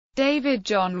David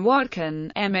John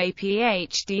Watkin, M.A.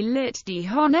 Ph.D. Lit. D.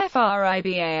 Hon.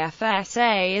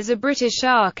 FRIBA.FSA, is a British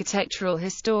architectural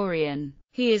historian.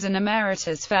 He is an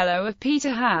Emeritus Fellow of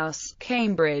Peterhouse,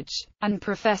 Cambridge, and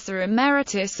Professor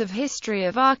Emeritus of History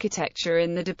of Architecture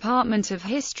in the Department of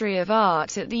History of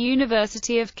Art at the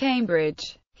University of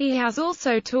Cambridge. He has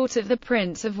also taught at the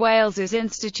Prince of Wales's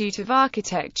Institute of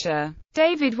Architecture.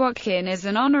 David Watkin is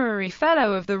an Honorary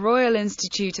Fellow of the Royal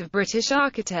Institute of British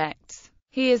Architects.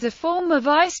 He is a former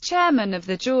Vice-Chairman of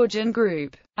the Georgian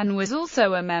Group, and was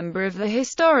also a member of the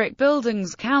Historic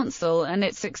Buildings Council and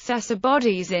its successor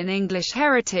bodies in English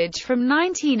heritage from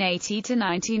 1980 to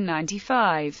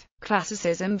 1995.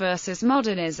 Classicism versus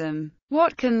Modernism.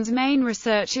 Watkin's main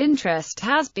research interest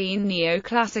has been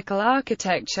neoclassical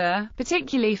architecture,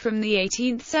 particularly from the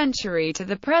 18th century to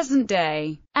the present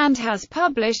day, and has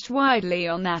published widely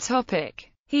on that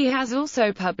topic. He has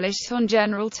also published on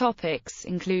general topics,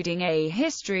 including A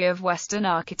History of Western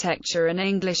Architecture and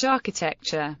English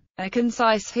Architecture, A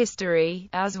Concise History,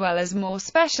 as well as more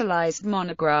specialized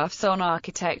monographs on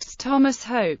architects Thomas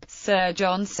Hope, Sir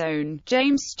John Soane,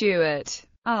 James Stewart,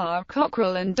 R.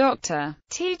 Cockrell and Dr.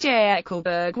 T. J.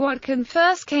 Eckelberg. Watkin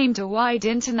first came to wide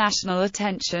international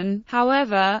attention,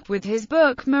 however, with his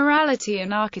book Morality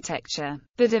in Architecture,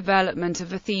 the development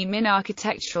of a theme in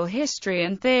architectural history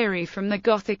and theory from the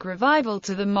Gothic revival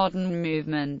to the modern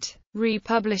movement,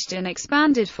 republished in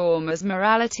expanded form as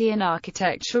Morality in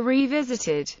Architecture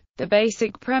Revisited. The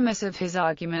basic premise of his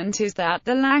argument is that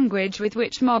the language with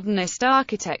which modernist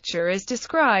architecture is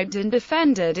described and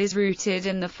defended is rooted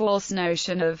in the false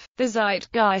notion of the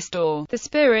zeitgeist, or the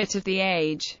spirit of the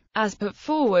age, as put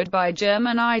forward by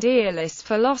German idealist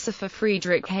philosopher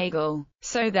Friedrich Hegel,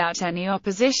 so that any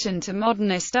opposition to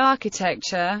modernist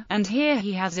architecture, and here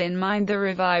he has in mind the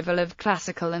revival of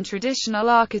classical and traditional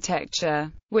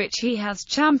architecture, which he has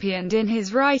championed in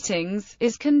his writings,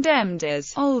 is condemned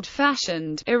as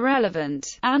old-fashioned, irrelevant,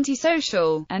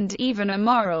 antisocial, and even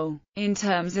immoral. In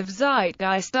terms of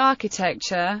zeitgeist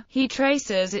architecture, he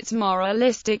traces its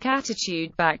moralistic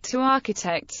attitude back to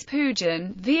architects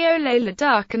Pugin,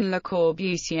 Viollet-le-Duc and Le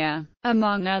Corbusier,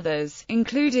 among others,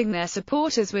 including their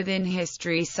supporters within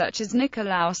history such as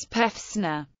Nikolaus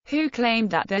Pevsner, who claimed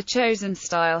that their chosen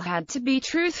style had to be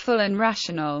truthful and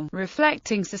rational,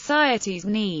 reflecting society's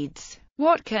needs.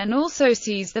 Watkin also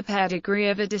sees the pedigree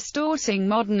of a distorting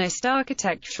modernist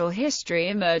architectural history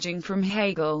emerging from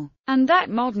Hegel, and that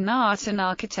modern art and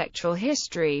architectural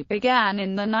history began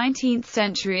in the 19th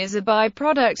century as a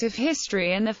byproduct of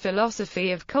history and the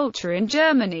philosophy of culture in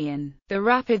Germany and the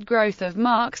rapid growth of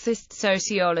Marxist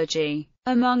sociology.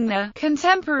 Among the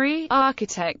contemporary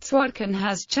architects Watkin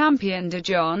has championed are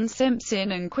John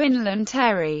Simpson and Quinlan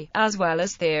Terry, as well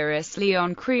as theorist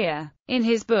Leon Krier. In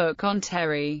his book on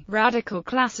Terry, Radical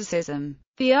Classicism,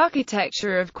 The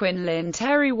Architecture of Quinlan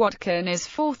Terry, Watkin is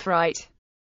forthright.